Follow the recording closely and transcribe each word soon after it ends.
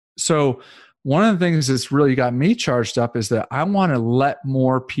So one of the things that's really got me charged up is that I want to let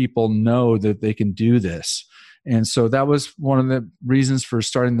more people know that they can do this. And so that was one of the reasons for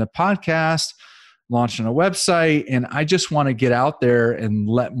starting the podcast, launching a website. And I just want to get out there and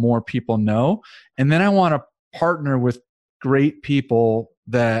let more people know. And then I want to partner with great people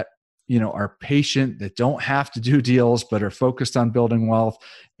that are patient, that don't have to do deals, but are focused on building wealth.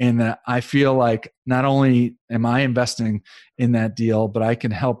 And that I feel like not only am I investing in that deal, but I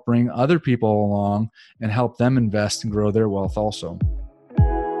can help bring other people along and help them invest and grow their wealth also.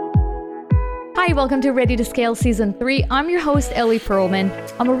 Hi, welcome to Ready to Scale Season 3. I'm your host, Ellie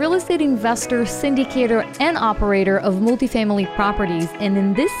Perlman. I'm a real estate investor, syndicator, and operator of multifamily properties. And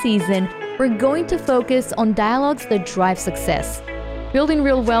in this season, we're going to focus on dialogues that drive success. Building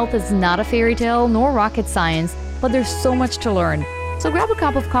real wealth is not a fairy tale nor rocket science, but there's so much to learn. So grab a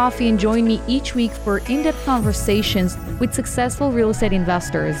cup of coffee and join me each week for in-depth conversations with successful real estate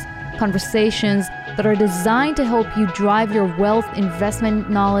investors. Conversations that are designed to help you drive your wealth, investment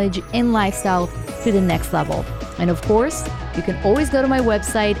knowledge, and lifestyle to the next level. And of course, you can always go to my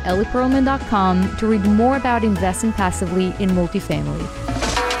website, ellieperlman.com, to read more about investing passively in multifamily.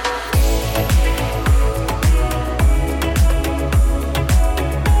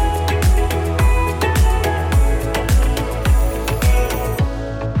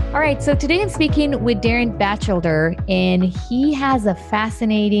 All right, so today I'm speaking with Darren Batchelder, and he has a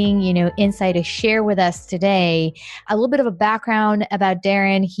fascinating, insight to share with us today. A little bit of a background about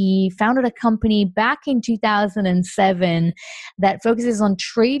Darren. He founded a company back in 2007 that focuses on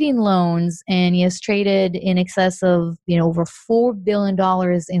trading loans, and he has traded in excess of, over $4 billion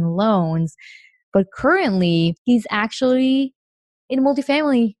in loans. But currently, he's actually in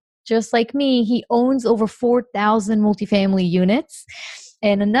multifamily, just like me. He owns over 4,000 multifamily units.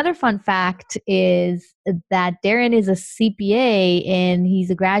 And another fun fact is that Darren is a CPA and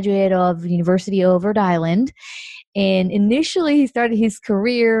he's a graduate of the University of Rhode Island. And initially he started his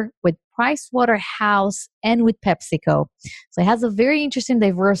career with Pricewaterhouse and with PepsiCo. So he has a very interesting,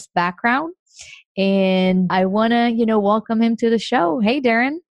 diverse background. And I want to, welcome him to the show. Hey,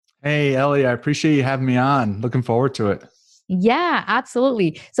 Darren. Hey, Ellie, I appreciate you having me on. Looking forward to it. Yeah,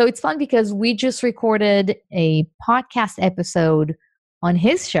 absolutely. So it's fun because we just recorded a podcast episode on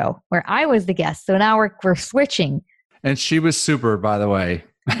his show where I was the guest. So now we're switching. And she was super, by the way.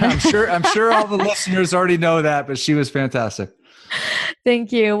 I'm sure all the listeners already know that, but she was fantastic.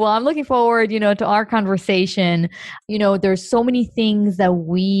 Thank you. Well, I'm looking forward, to our conversation. There's so many things that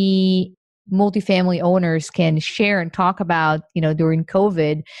we multifamily owners can share and talk about, during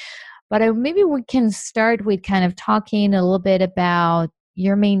COVID. But maybe we can start with kind of talking a little bit about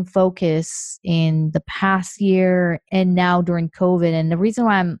your main focus in the past year and now during COVID. And the reason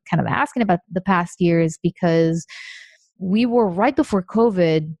why I'm kind of asking about the past year is because we were right before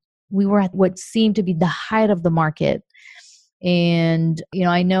COVID, we were at what seemed to be the height of the market. And,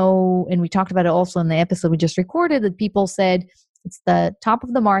 I know, and we talked about it also in the episode we just recorded, that people said it's the top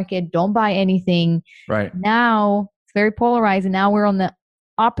of the market, don't buy anything. Right. Now it's very polarized. And now we're on the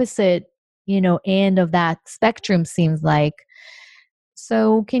opposite, end of that spectrum, seems like.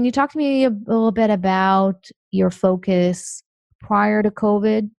 So can you talk to me a little bit about your focus prior to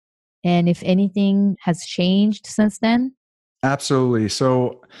COVID and if anything has changed since then? Absolutely.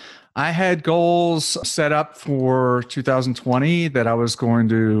 So I had goals set up for 2020 that I was going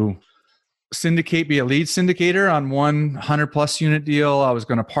to be a lead syndicator on 100 plus unit deal. I was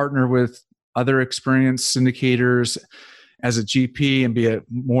going to partner with other experienced syndicators as a GP and be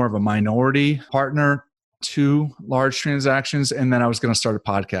more of a minority partner to large transactions. And then I was going to start a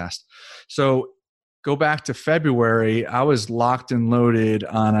podcast. So go back to February, I was locked and loaded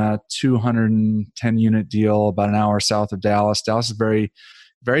on a 210 unit deal about an hour south of Dallas. Dallas is very,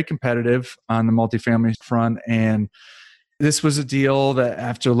 very competitive on the multifamily front. And this was a deal that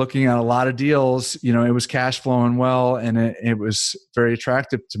after looking at a lot of deals, it was cash flowing well and it was very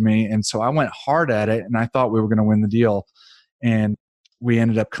attractive to me. And so I went hard at it and I thought we were going to win the deal. And we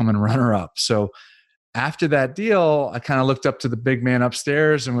ended up coming runner up. So after that deal, I kind of looked up to the big man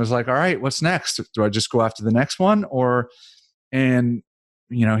upstairs and was like, all right, what's next? Do I just go after the next one? He kind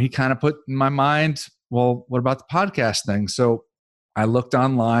of put in my mind, well, what about the podcast thing? So I looked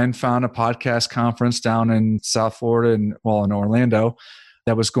online, found a podcast conference down in South Florida in Orlando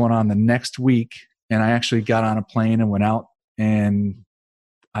that was going on the next week. And I actually got on a plane and went out, and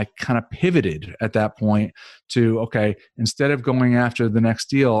I kind of pivoted at that point to, okay, instead of going after the next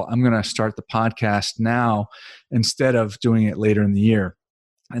deal, I'm going to start the podcast now instead of doing it later in the year.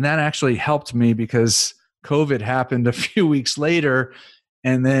 And that actually helped me because COVID happened a few weeks later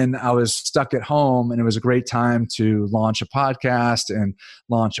And then I was stuck at home, and it was a great time to launch a podcast and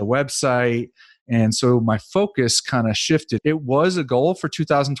launch a website. And so my focus kind of shifted. It was a goal for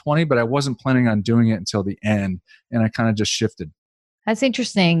 2020, but I wasn't planning on doing it until the end. And I kind of just shifted. That's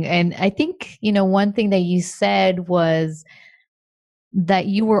interesting. And I think, one thing that you said was that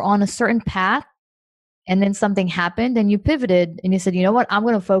you were on a certain path and then something happened and you pivoted and you said, you know what, I'm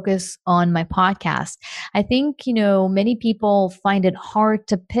going to focus on my podcast. I think, many people find it hard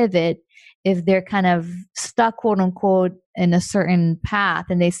to pivot if they're kind of stuck, quote unquote, in a certain path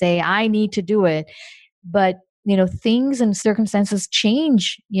and they say, I need to do it. But, things and circumstances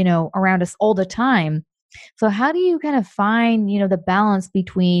change, around us all the time. So how do you kind of find, the balance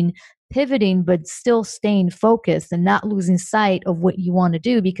between pivoting, but still staying focused and not losing sight of what you want to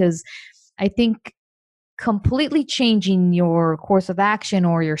do? Because I think completely changing your course of action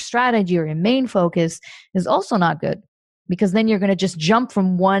or your strategy or your main focus is also not good, because then you're going to just jump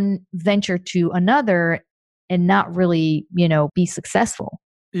from one venture to another and not really, be successful.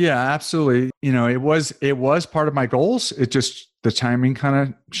 Yeah, absolutely. It was part of my goals. It just, the timing kind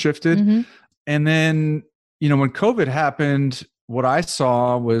of shifted. Mm-hmm. And then, when COVID happened, what I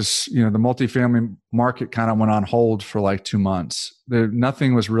saw was, the multifamily market kind of went on hold for like 2 months.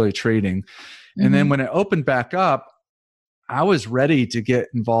 Nothing was really trading. And then when it opened back up, I was ready to get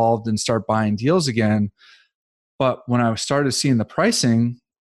involved and start buying deals again. But when I started seeing the pricing,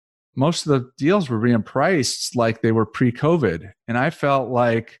 most of the deals were being priced like they were pre-COVID. And I felt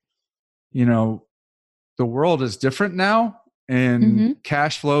like, the world is different now and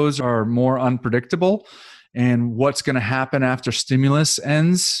cash flows are more unpredictable. And what's going to happen after stimulus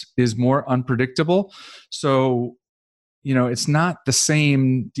ends is more unpredictable. So, it's not the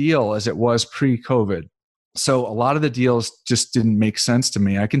same deal as it was pre-COVID. So a lot of the deals just didn't make sense to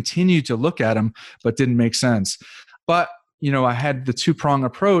me. I continued to look at them, but didn't make sense. But, I had the two-prong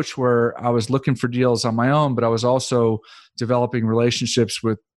approach where I was looking for deals on my own, but I was also developing relationships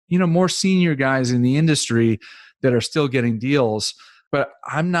with, more senior guys in the industry that are still getting deals. But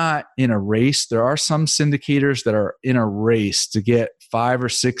I'm not in a race. There are some syndicators that are in a race to get 5 or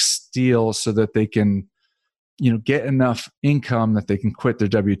 6 deals so that they can, get enough income that they can quit their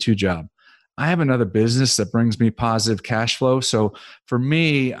W-2 job. I have another business that brings me positive cash flow. So for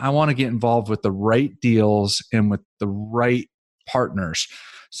me, I want to get involved with the right deals and with the right partners.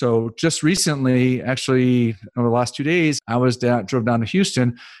 So just recently, actually over the last 2 days, I drove down to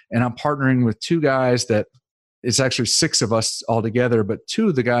Houston, and I'm partnering with 2 guys that, it's actually 6 of us all together, but 2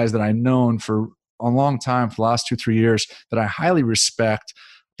 of the guys that I've known for a long time, for the last 2-3 years, that I highly respect.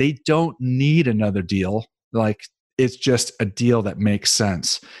 They don't need another deal. Like, it's just a deal that makes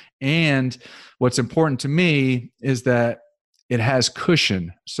sense. And what's important to me is that it has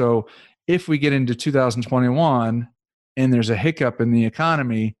cushion. So if we get into 2021 and there's a hiccup in the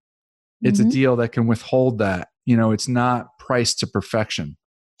economy, it's a deal that can withhold that. It's not priced to perfection.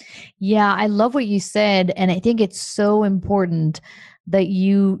 Yeah, I love what you said. And I think it's so important that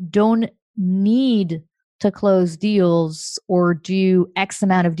you don't need to close deals or do X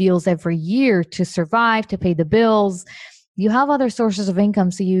amount of deals every year to survive, to pay the bills. You have other sources of income.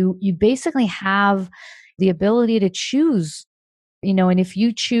 So you basically have the ability to choose, and if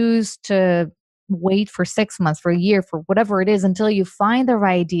you choose to wait for 6 months, for a year, for whatever it is, until you find the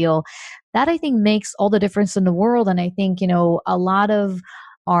right deal, that I think makes all the difference in the world. And I think, a lot of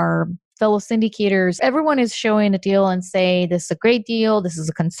our fellow syndicators, everyone is showing a deal and say, this is a great deal. This is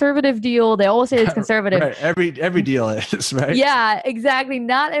a conservative deal. They always say it's conservative. Right. Every deal is, right? Yeah, exactly.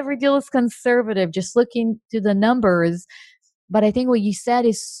 Not every deal is conservative, just looking to the numbers. But I think what you said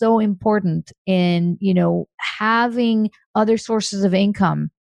is so important in, having other sources of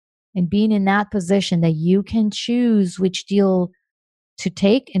income and being in that position that you can choose which deal to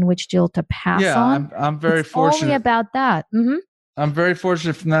take and which deal to pass on. I'm very fortunate. Only about that. I'm very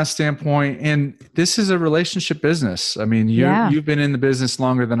fortunate from that standpoint. And this is a relationship business. I mean, you've been in the business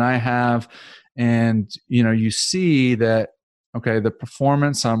longer than I have. And, you see that, okay, the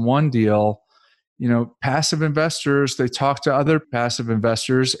performance on one deal, passive investors, they talk to other passive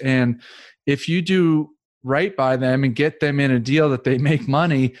investors. And if you do right by them and get them in a deal that they make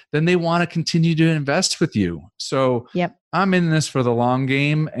money, then they want to continue to invest with you. So I'm in this for the long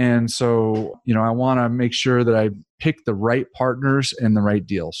game. And so, I want to make sure that I pick the right partners and the right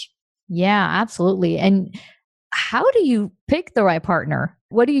deals. Yeah, absolutely. And how do you pick the right partner?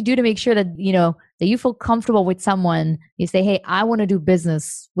 What do you do to make sure that, that you feel comfortable with someone? You say, hey, I want to do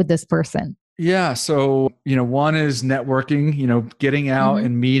business with this person. Yeah. So, one is networking, getting out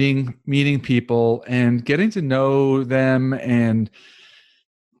and meeting people and getting to know them and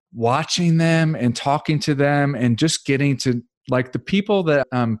watching them and talking to them and just getting to Like the people that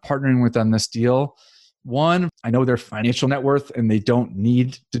I'm partnering with on this deal, one, I know their financial net worth and they don't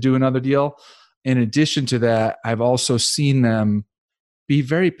need to do another deal. In addition to that, I've also seen them be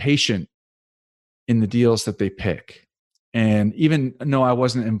very patient in the deals that they pick. And even though I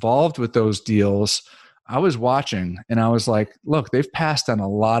wasn't involved with those deals, I was watching and I was like, look, they've passed on a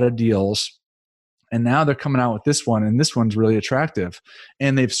lot of deals and now they're coming out with this one, and this one's really attractive.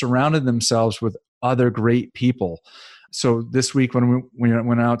 And they've surrounded themselves with other great people. So this week when we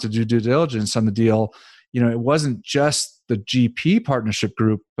went out to do due diligence on the deal, it wasn't just the GP partnership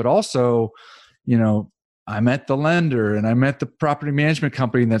group, but also, I met the lender and I met the property management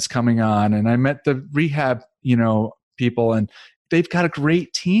company that's coming on, and I met the rehab, people, and they've got a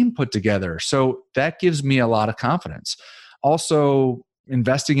great team put together. So that gives me a lot of confidence. Also,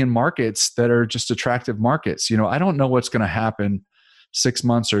 investing in markets that are just attractive markets. I don't know what's going to happen 6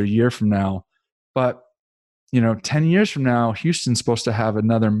 months or a year from now, but 10 years from now, Houston's supposed to have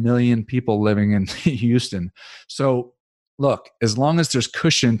another 1 million people living in Houston. So look, as long as there's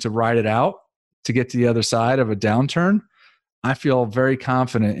cushion to ride it out to get to the other side of a downturn, I feel very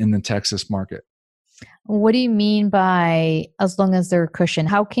confident in the Texas market. What do you mean by as long as there's cushion?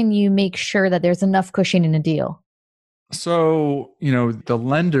 How can you make sure that there's enough cushion in a deal? So, the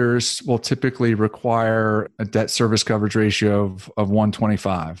lenders will typically require a debt service coverage ratio of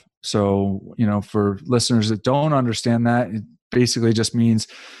 125. So, for listeners that don't understand that, it basically just means,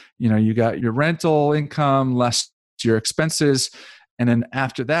 you got your rental income less your expenses. And then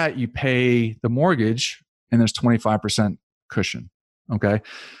after that, you pay the mortgage and there's 25% cushion. Okay.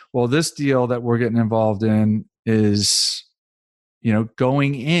 Well, this deal that we're getting involved in is,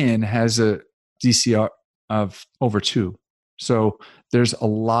 going in has a DCR of over 2. So there's a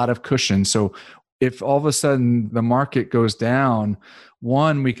lot of cushion. So if all of a sudden the market goes down,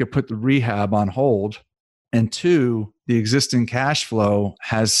 one, we could put the rehab on hold. And two, the existing cash flow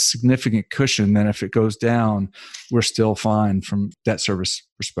has significant cushion. Then if it goes down, we're still fine from debt service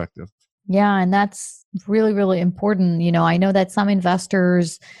perspective. Yeah. And that's really, really important. I know that some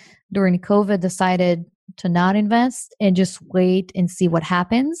investors during COVID decided to not invest and just wait and see what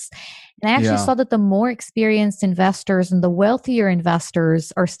happens. And I actually saw that the more experienced investors and the wealthier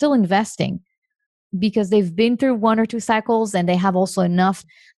investors are still investing because they've been through 1 or 2 cycles and they have also enough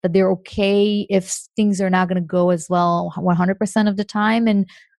that they're okay if things are not going to go as well 100% of the time. And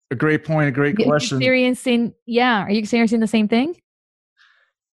a great point, a great question. Are you experiencing the same thing?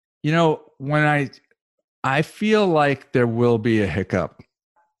 When I feel like there will be a hiccup.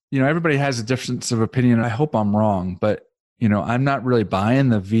 Everybody has a difference of opinion. I hope I'm wrong, but I'm not really buying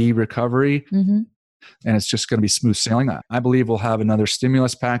the V recovery, and it's just going to be smooth sailing. I believe we'll have another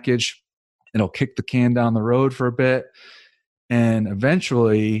stimulus package. It'll kick the can down the road for a bit. And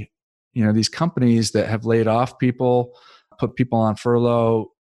eventually, these companies that have laid off people, put people on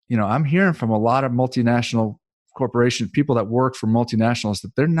furlough, I'm hearing from a lot of multinational corporations, people that work for multinationals,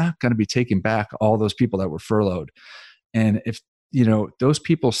 that they're not going to be taking back all those people that were furloughed. And if, those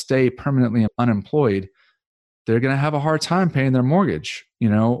people stay permanently unemployed, they're going to have a hard time paying their mortgage,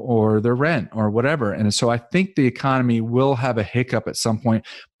 or their rent or whatever. And so I think the economy will have a hiccup at some point,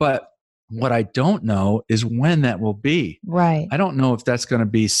 but what I don't know is when that will be. Right. I don't know if that's going to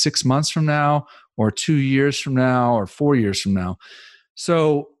be 6 months from now or 2 years from now or 4 years from now.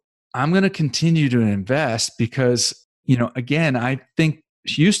 So I'm going to continue to invest because, again, I think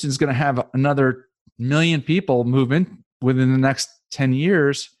Houston's going to have another 1 million people move in within the next 10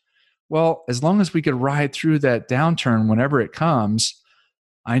 years. Well, as long as we could ride through that downturn whenever it comes,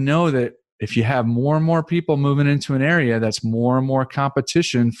 I know that if you have more and more people moving into an area, that's more and more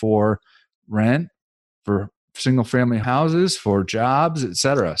competition for rent, for single family houses, for jobs, et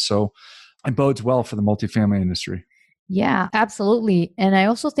cetera. So it bodes well for the multifamily industry. Yeah, absolutely. And I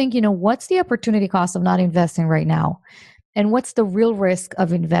also think, what's the opportunity cost of not investing right now? And what's the real risk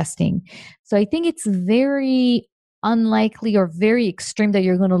of investing? So I think it's very unlikely or very extreme that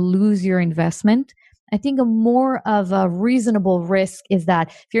you're going to lose your investment. I think a more of a reasonable risk is that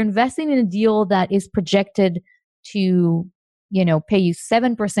if you're investing in a deal that is projected to, pay you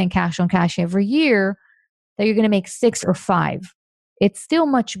 7% cash on cash every year, that you're going to make 6 or 5. It's still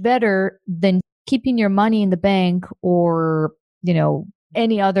much better than keeping your money in the bank or,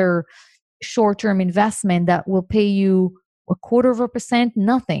 any other short-term investment that will pay you 0.25%,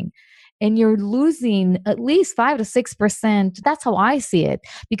 nothing. And you're losing at least 5 to 6%. That's how I see it,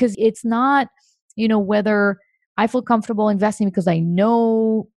 because it's not, whether I feel comfortable investing because I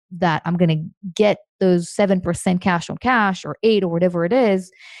know that I'm going to get those 7% cash on cash or 8 or whatever it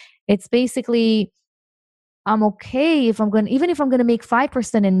is. It's basically, I'm okay if I'm going to, even if I'm going to make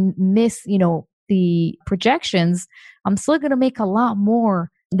 5% and miss, the projections, I'm still going to make a lot more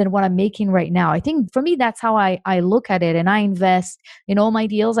than what I'm making right now. I think for me, that's how I look at it. And I invest in all my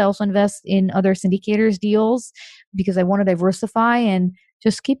deals. I also invest in other syndicators' deals because I want to diversify, and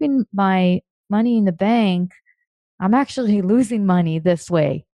just keeping my money in the bank. I'm actually losing money this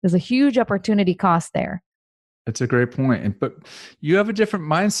way. There's a huge opportunity cost there. It's a great point. But you have a different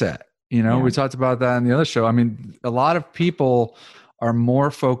mindset. Yeah. We talked about that in the other show. I mean, a lot of people are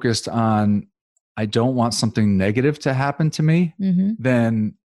more focused on, I don't want something negative to happen to me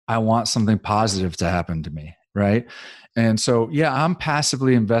than I want something positive to happen to me. Right. And so, yeah, I'm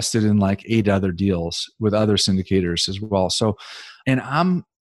passively invested in like 8 other deals with other syndicators as well. So, and I'm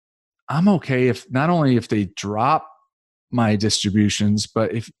okay if not only if they drop my distributions,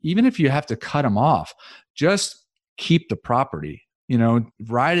 but even if you have to cut them off, just keep the property,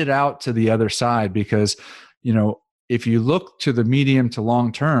 ride it out to the other side, because, if you look to the medium to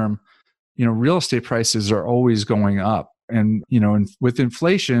long term, real estate prices are always going up, and, with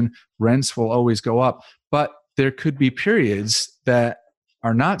inflation, rents will always go up, but there could be periods that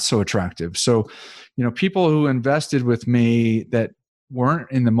are not so attractive. So, people who invested with me that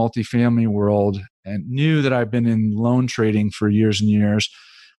weren't in the multifamily world and knew that I've been in loan trading for years and years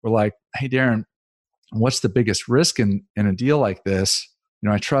were like, hey, Darren, what's the biggest risk in a deal like this?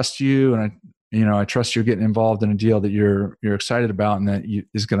 I trust you, and I trust you're getting involved in a deal that you're excited about and that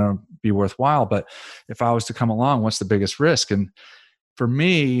is going to be worthwhile. But if I was to come along, what's the biggest risk? And for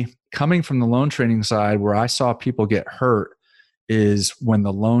me, coming from the loan trading side, where I saw people get hurt is when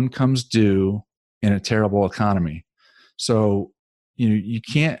the loan comes due in a terrible economy. So, you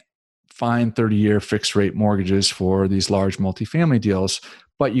can't find 30-year fixed rate mortgages for these large multifamily deals,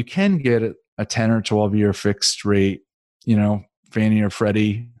 but you can get a 10 or 12-year fixed rate, Fannie or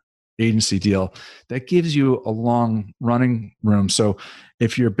Freddie agency deal that gives you a long running room. So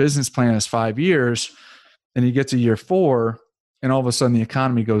if your business plan is 5 years and you get to year 4 and all of a sudden the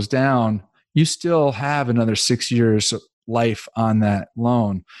economy goes down, you still have another 6 years life on that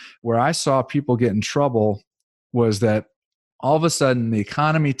loan. Where I saw people get in trouble was that all of a sudden the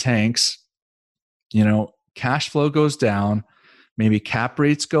economy tanks, cash flow goes down, maybe cap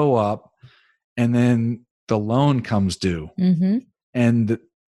rates go up, and then the loan comes due. And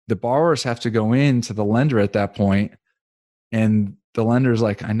the borrowers have to go into the lender at that point, and the lender's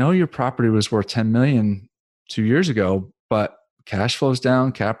like, I know your property was worth 10 million 2 years ago, but cash flow's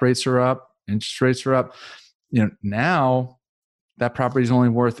down, cap rates are up, interest rates are up. Now that property is only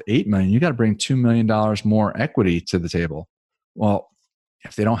worth 8 million. You got to bring $2 million more equity to the table. Well,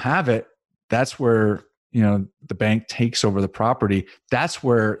 if they don't have it, that's where, the bank takes over the property. That's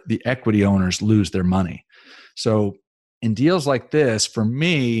where the equity owners lose their money. So in deals like this, for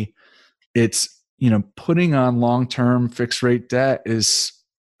me, it's, putting on long-term fixed rate debt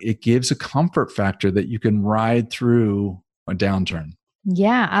it gives a comfort factor that you can ride through a downturn.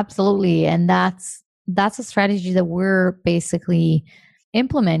 Yeah, absolutely. And that's a strategy that we're basically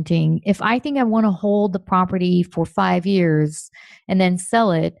implementing. If I think I want to hold the property for 5 years and then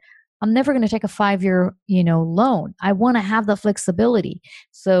sell it, I'm never going to take a 5-year, loan. I want to have the flexibility.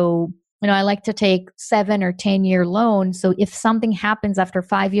 So, I like to take 7 or 10-year loans. So if something happens after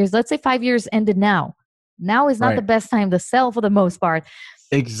 5 years, let's say 5 years ended now is not the best time to sell for the most part.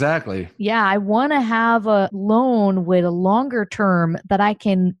 Exactly. Yeah. I want to have a loan with a longer term that I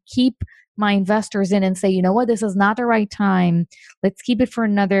can keep my investors in and say, you know what, this is not the right time. Let's keep it for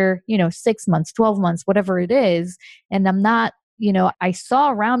another, 6 months, 12 months, whatever it is. And I'm not, I saw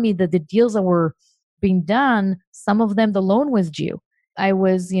around me that the deals that were being done, some of them, the loan was due. I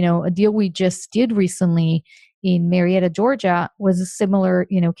was, a deal we just did recently in Marietta, Georgia was a similar,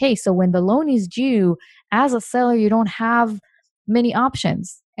 case. So when the loan is due, as a seller, you don't have many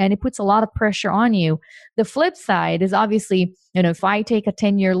options, and it puts a lot of pressure on you. The flip side is obviously, if I take a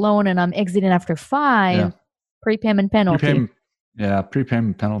 10-year loan and I'm exiting after 5, prepayment penalty.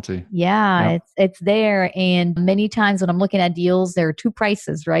 Prepayment penalty. Yeah, it's there. And many times when I'm looking at deals, there are 2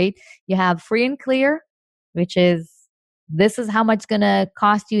 prices, right? You have free and clear, which is, this is how much it's going to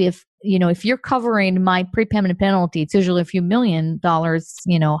cost you if you're covering my prepayment penalty. It's usually a few $1 million,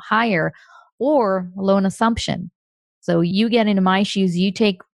 higher, or loan assumption. So you get into my shoes,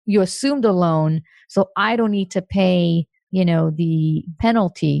 you assume the loan, so I don't need to pay, the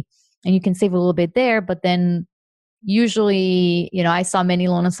penalty, and you can save a little bit there. But then usually, I saw many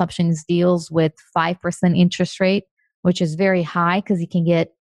loan assumptions deals with 5% interest rate, which is very high because you can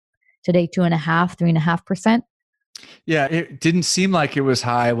get today 2.5%, 3.5%. Yeah, it didn't seem like it was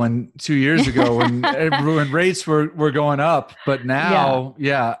high when 2 years ago when rates were going up, but Yeah. now,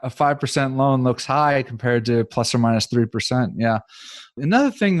 yeah, a 5% loan looks high compared to plus or minus 3%. Yeah.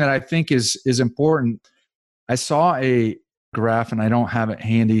 Another thing that I think is important, I saw a graph and I don't have it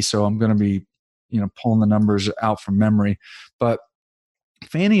handy, so I'm going to be, pulling the numbers out from memory, but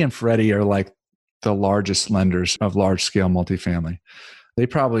Fannie and Freddie are like the largest lenders of large scale multifamily. They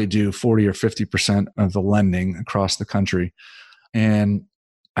probably do 40 or 50% of the lending across the country. And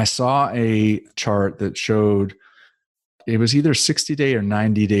I saw a chart that showed it was either 60-day or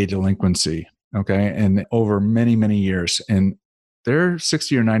 90-day delinquency. Okay. And over many, many years. And their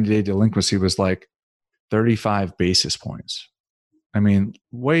 60 or 90-day delinquency was like 35 basis points. I mean,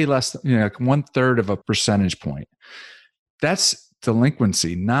 way less, like 1/3 of a percentage point. That's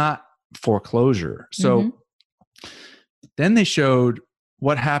delinquency, not foreclosure. So then they showed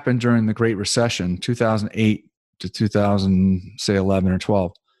what happened during the Great Recession, 2008 to 2000, say 11 or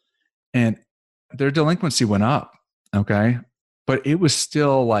 12. And their delinquency went up. Okay. But it was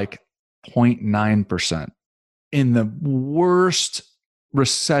still like 0.9% in the worst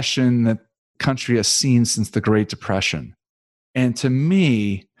recession that country has seen since the Great Depression. And to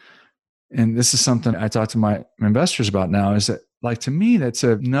me, and this is something I talk to my investors about now, is that, like, to me, that's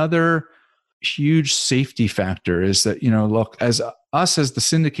another huge safety factor, is that, look, as us as the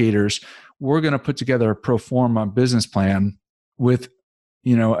syndicators, we're going to put together a pro forma business plan with,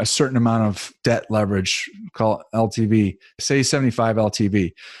 a certain amount of debt leverage, call it LTV, say 75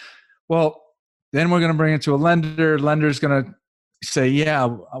 LTV. Well, then we're going to bring it to a lender. Lender's going to say, yeah,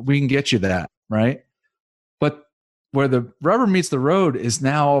 we can get you that, right? But where the rubber meets the road is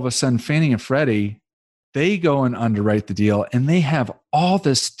now all of a sudden Fannie and Freddie, they go and underwrite the deal, and they have all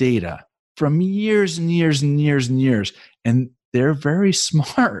this data from years and years and years and years. And they're very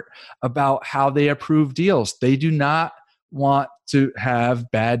smart about how they approve deals. They do not want to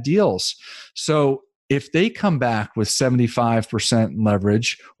have bad deals. So if they come back with 75%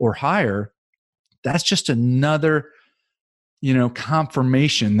 leverage or higher, that's just another,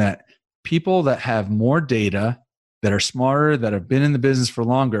 confirmation that people that have more data, that are smarter, that have been in the business for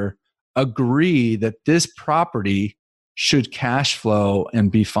longer, agree that this property should cash flow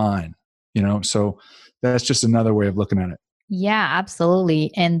and be fine. So that's just another way of looking at it. Yeah,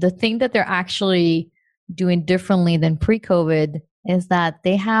 absolutely. And the thing that they're actually doing differently than pre-COVID is that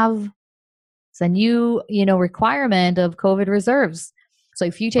they have a new, requirement of COVID reserves. So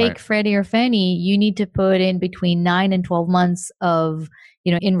if you take Freddie or Fannie, you need to put in between 9 and 12 months of,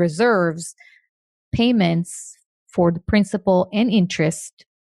 in reserves payments for the principal and interest.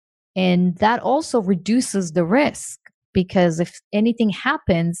 And that also reduces the risk, because if anything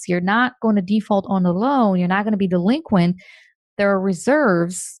happens, you're not going to default on the loan. You're not going to be delinquent. There are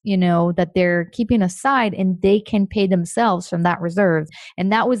reserves, that they're keeping aside, and they can pay themselves from that reserve.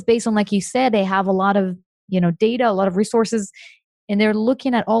 And that was based on, like you said, they have a lot of, data, a lot of resources, and they're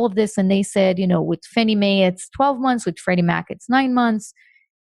looking at all of this. And they said, with Fannie Mae, it's 12 months. With Freddie Mac, it's 9 months.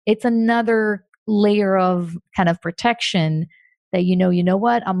 It's another layer of kind of protection that, you know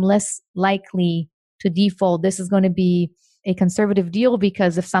what, I'm less likely to default. This is going to be a conservative deal,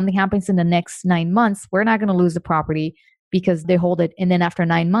 because if something happens in the next 9 months, we're not going to lose the property, because they hold it. And then after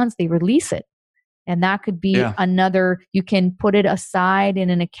 9 months, they release it. And that could be another, you can put it aside in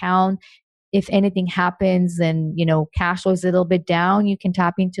an account. If anything happens and, cash flow is a little bit down, you can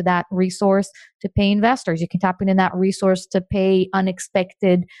tap into that resource to pay investors. You can tap into that resource to pay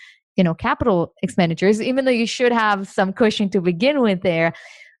unexpected, capital expenditures, even though you should have some cushion to begin with there.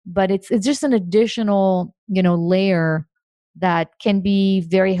 But it's just an additional, layer that can be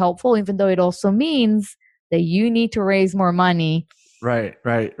very helpful, even though it also means that you need to raise more money. Right.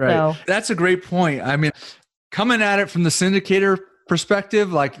 So, that's a great point. I mean, coming at it from the syndicator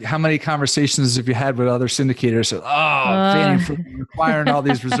perspective, like, how many conversations have you had with other syndicators? Fannie requiring all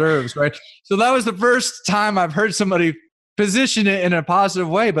these reserves, right? So that was the first time I've heard somebody position it in a positive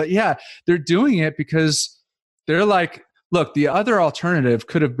way. But yeah, they're doing it because they're like, look, the other alternative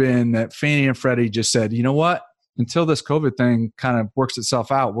could have been that Fannie and Freddie just said, you know what, until this COVID thing kind of works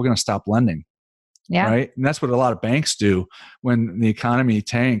itself out, we're going to stop lending. Yeah. Right. And that's what a lot of banks do when the economy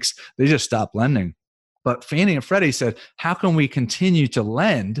tanks. They just stop lending. But Fannie and Freddie said, how can we continue to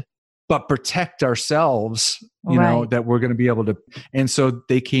lend, but protect ourselves, that we're going to be able to. And so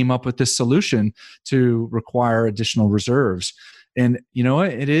they came up with this solution to require additional reserves. And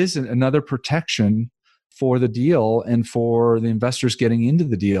it is another protection for the deal and for the investors getting into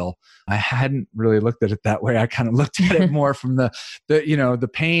the deal. I hadn't really looked at it that way. I kind of looked at it more from the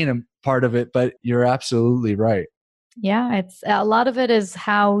pain part of it, but you're absolutely right. Yeah, it's a lot of it is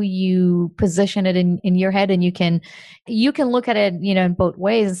how you position it in your head, and you can look at it, in both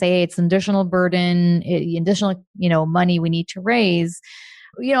ways and say, hey, it's an additional burden, additional, money we need to raise.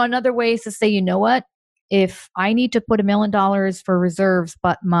 Another way is to say, you know what, if I need to put $1 million for reserves,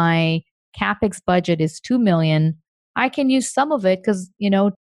 but my capex budget is 2 million, I can use some of it because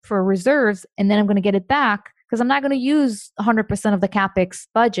for reserves, and then I'm going to get it back because I'm not going to use 100% of the capex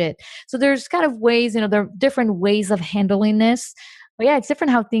budget. So there's kind of ways, there are different ways of handling this. But yeah, it's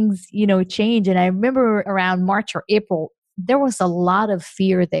different how things, change. And I remember around March or April, there was a lot of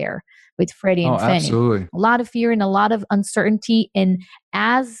fear there with Freddie Oh, and Fannie. absolutely. A lot of fear and a lot of uncertainty. And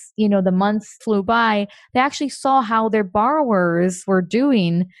as, the months flew by, they actually saw how their borrowers were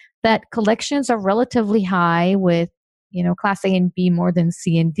doing, that collections are relatively high with, class A and B more than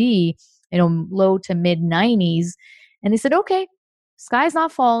C and D, low to mid 90s. And they said, okay, sky's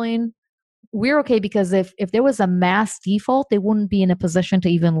not falling. We're okay, because if there was a mass default, they wouldn't be in a position to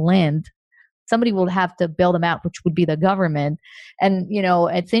even lend. Somebody will have to bail them out, which would be the government. And,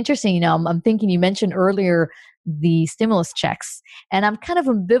 it's interesting, I'm thinking, you mentioned earlier the stimulus checks, and I'm kind of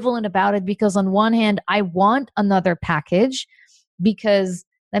ambivalent about it, because on one hand, I want another package because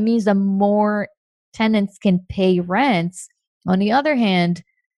that means the more tenants can pay rents. On the other hand,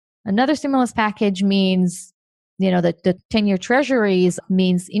 another stimulus package means, that the 10-year treasuries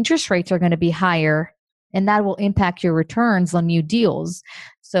means interest rates are going to be higher, and that will impact your returns on new deals.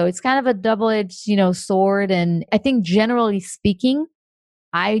 So it's kind of a double-edged, sword. And I think generally speaking,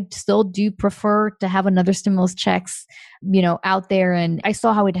 I still do prefer to have another stimulus checks, out there. And I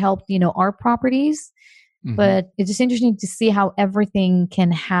saw how it helped, our properties. But it's just interesting to see how everything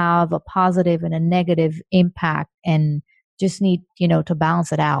can have a positive and a negative impact, and just need, to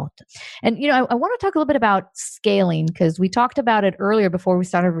balance it out. And, I want to talk a little bit about scaling, because we talked about it earlier before we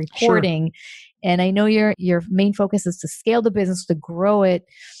started recording. Sure. And I know your main focus is to scale the business, to grow it.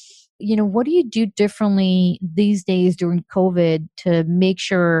 What do you do differently these days during COVID to make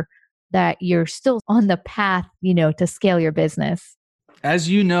sure that you're still on the path, to scale your business? As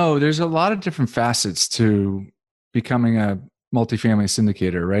you know, there's a lot of different facets to becoming a multifamily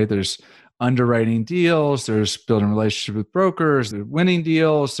syndicator, right? There's underwriting deals, there's building relationships with brokers, there's winning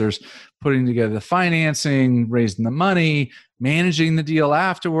deals, there's putting together the financing, raising the money, managing the deal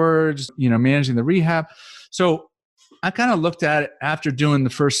afterwards, managing the rehab. So I kind of looked at it after doing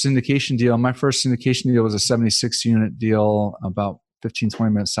the first syndication deal. My first syndication deal was a 76 unit deal about 15,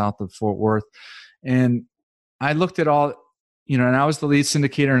 20 minutes south of Fort Worth. And I looked at all, and I was the lead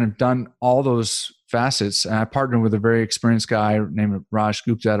syndicator and have done all those facets. And I partnered with a very experienced guy named Raj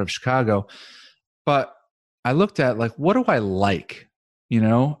Gupta out of Chicago. But I looked at what do I like,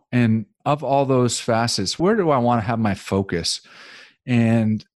 and of all those facets, where do I want to have my focus?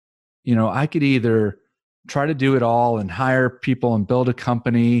 And, I could either try to do it all and hire people and build a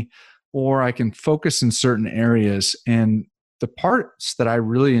company, or I can focus in certain areas. And the parts that I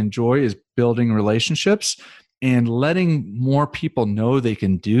really enjoy is building relationships and letting more people know they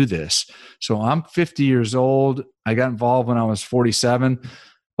can do this. So I'm 50 years old. I got involved when I was 47.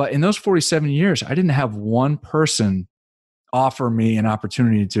 But in those 47 years, I didn't have one person offer me an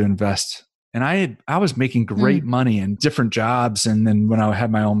opportunity to invest. And I was making great money in different jobs. And then when I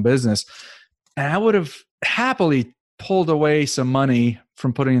had my own business, and I would have happily pulled away some money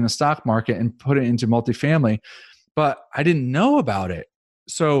from putting in the stock market and put it into multifamily, but I didn't know about it.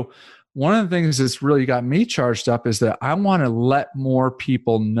 So one of the things that's really got me charged up is that I want to let more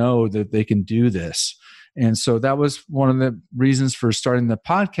people know that they can do this. And so that was one of the reasons for starting the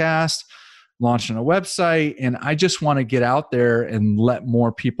podcast, launching a website. And I just want to get out there and let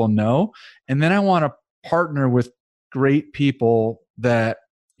more people know. And then I want to partner with great people that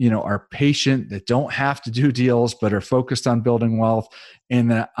are patient, that don't have to do deals, but are focused on building wealth.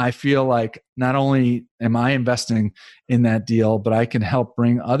 And that I feel like not only am I investing in that deal, but I can help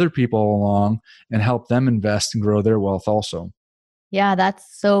bring other people along and help them invest and grow their wealth also. Yeah,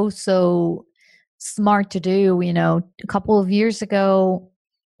 that's so smart to do. A couple of years ago,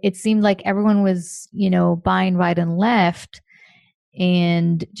 it seemed like everyone was, buying right and left,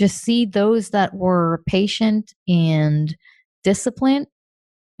 and just see those that were patient and disciplined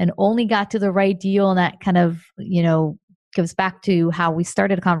and only got to the right deal. And that kind of, goes back to how we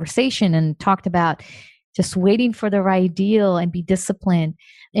started a conversation and talked about just waiting for the right deal and be disciplined.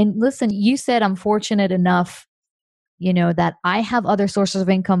 And listen, you said I'm fortunate enough, that I have other sources of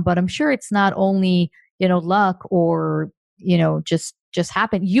income, but I'm sure it's not only, luck or, just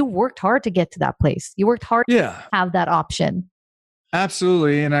happened. You worked hard to get to that place. You worked hard to have that option.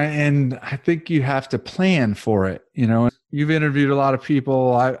 Absolutely. And I think you have to plan for it. You've interviewed a lot of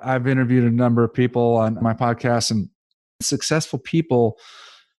people. I've interviewed a number of people on my podcast, and Successful people,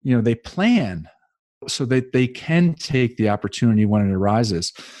 they plan so that they can take the opportunity when it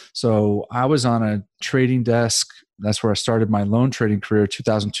arises. So I was on a trading desk. That's where I started my loan trading career,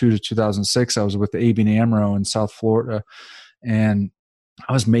 2002 to 2006. I was with the ABN AMRO in South Florida, and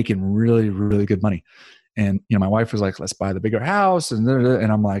I was making really, really good money. And, my wife was like, let's buy the bigger house. And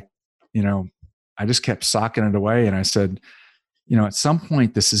I'm like, I just kept socking it away. And I said, at some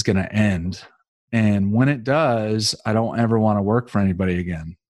point this is going to end. And when it does, I don't ever want to work for anybody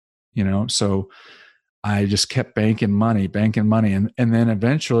again, So I just kept banking money. And then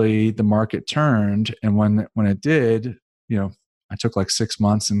eventually the market turned. And when it did, I took like 6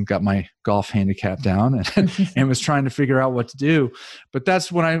 months and got my golf handicap down and was trying to figure out what to do. But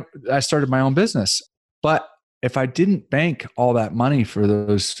that's when I started my own business. But if I didn't bank all that money for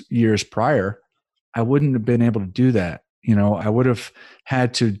those years prior, I wouldn't have been able to do that. I would have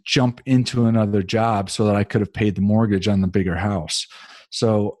had to jump into another job so that I could have paid the mortgage on the bigger house.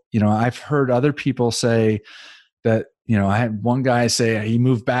 So, I've heard other people say that, I had one guy say he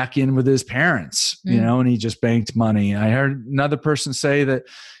moved back in with his parents, and he just banked money. I heard another person say that,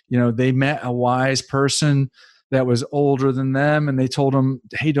 they met a wise person that was older than them, and they told him,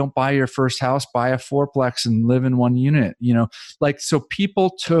 hey, don't buy your first house, buy a fourplex and live in one unit, so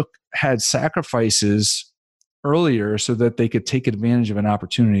people had sacrifices earlier so that they could take advantage of an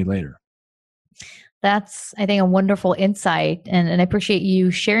opportunity later. That's, I think, a wonderful insight. And I appreciate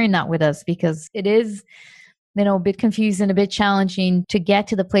you sharing that with us, because it is, a bit confusing, a bit challenging to get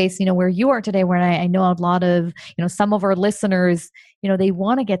to the place, where you are today, where I know a lot of, some of our listeners, they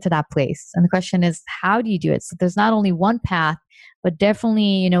want to get to that place. And the question is, how do you do it? So there's not only one path, but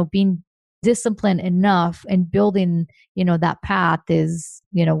definitely, being disciplined enough and building, that path is,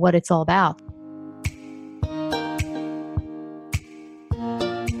 what it's all about.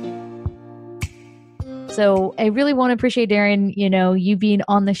 So I really want to appreciate, Darren, you being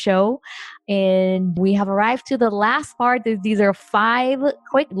on the show. And we have arrived to the last part. These are 5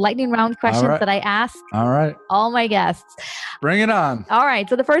 quick lightning round questions that I ask all my guests. Bring it on. All right.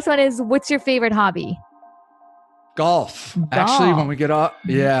 So the first one is, what's your favorite hobby? Golf. Actually, when we get off,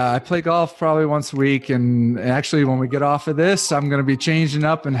 I play golf probably once a week. And actually, when we get off of this, I'm going to be changing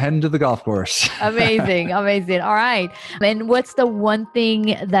up and heading to the golf course. Amazing. All right. And what's the one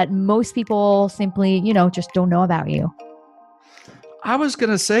thing that most people simply, just don't know about you? I was going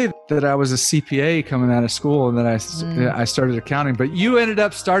to say that I was a CPA coming out of school, and then I started accounting, but you ended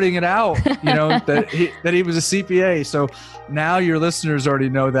up starting it out, that he was a CPA. So now your listeners already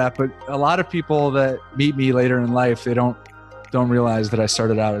know that, but a lot of people that meet me later in life, they don't realize that I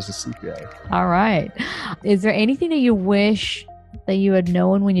started out as a CPA. All right. Is there anything that you wish that you had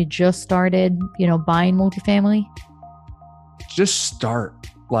known when you just started, buying multifamily? Just start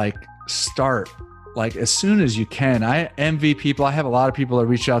as soon as you can. I envy people. I have a lot of people that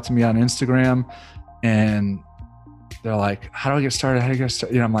reach out to me on Instagram, and they're like, how do I get started?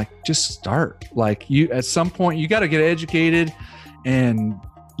 I'm like, just start. At some point you got to get educated and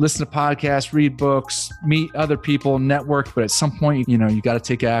listen to podcasts, read books, meet other people, network. But at some point, you got to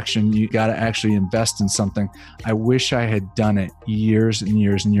take action. You got to actually invest in something. I wish I had done it years and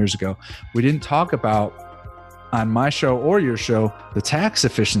years and years ago. We didn't talk about, on my show or your show, the tax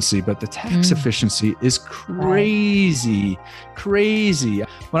efficiency, but the tax efficiency is crazy.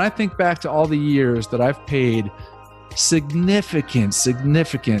 When I think back to all the years that I've paid significant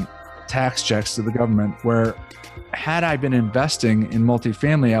tax checks to the government, where had I been investing in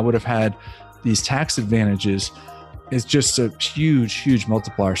multifamily, I would have had these tax advantages. It's just a huge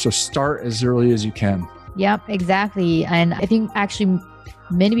multiplier. So start as early as you can. Yep, exactly. And I think actually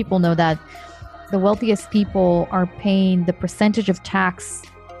many people know that the wealthiest people are paying the percentage of tax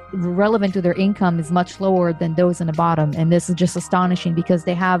relevant to their income is much lower than those in the bottom. And this is just astonishing, because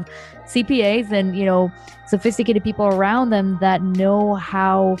they have CPAs and, sophisticated people around them that know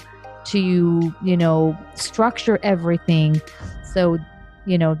how to, structure everything. So,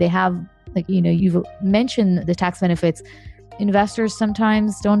 they have, you've mentioned the tax benefits. Investors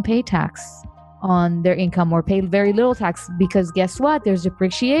sometimes don't pay tax on their income, or pay very little tax, because guess what? There's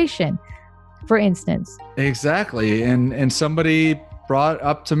depreciation, for instance. Exactly. And somebody brought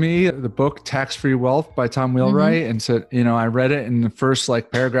up to me the book Tax-Free Wealth by Tom Wheelwright, and said, I read it, and the first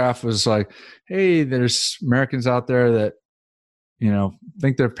paragraph was like, hey, there's Americans out there that,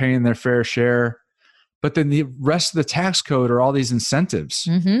 think they're paying their fair share. But then the rest of the tax code are all these incentives.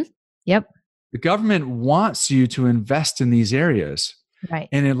 Yep. The government wants you to invest in these areas. Right.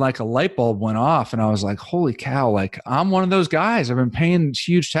 And it a light bulb went off, and I was like, holy cow, I'm one of those guys. I've been paying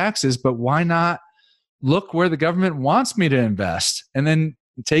huge taxes, but why not look where the government wants me to invest, and then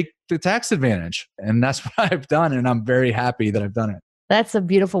take the tax advantage. And that's what I've done. And I'm very happy that I've done it. That's a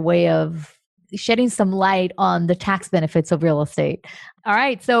beautiful way of shedding some light on the tax benefits of real estate. All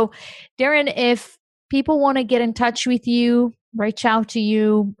right. So, Darren, if people want to get in touch with you, reach out to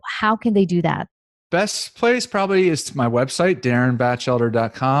you, how can they do that? Best place probably is to my website,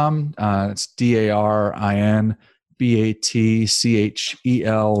 darrenbatchelder.com. It's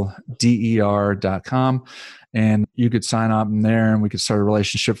DARINBATCHELDER.com. And you could sign up in there and we could start a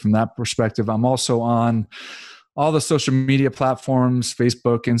relationship from that perspective. I'm also on all the social media platforms,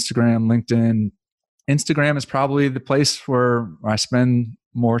 Facebook, Instagram, LinkedIn. Instagram is probably the place where I spend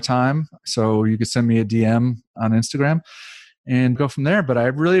more time. So you could send me a DM on Instagram and go from there. But I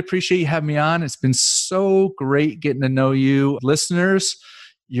really appreciate you having me on. It's been so great getting to know you. Listeners,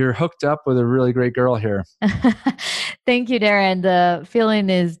 you're hooked up with a really great girl here. Thank you, Darren. The feeling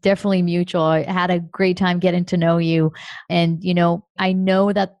is definitely mutual. I had a great time getting to know you. And, I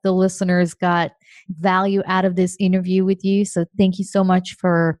know that the listeners got value out of this interview with you. So thank you so much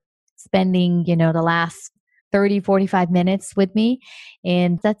for spending, the last 30, 45 minutes with me.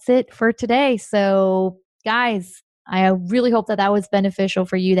 And that's it for today. So guys, I really hope that was beneficial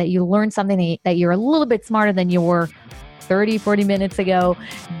for you, that you learned something, that you're a little bit smarter than you were 30, 40 minutes ago.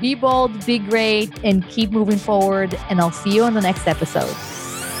 Be bold, be great, and keep moving forward. And I'll see you on the next episode.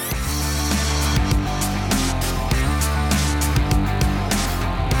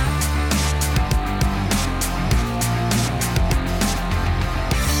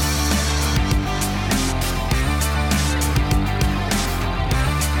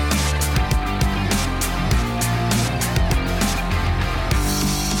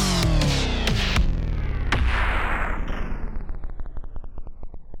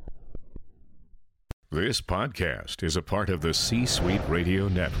 This podcast is a part of the C-Suite Radio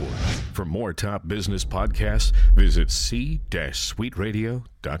Network. For more top business podcasts, visit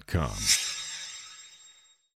c-suiteradio.com.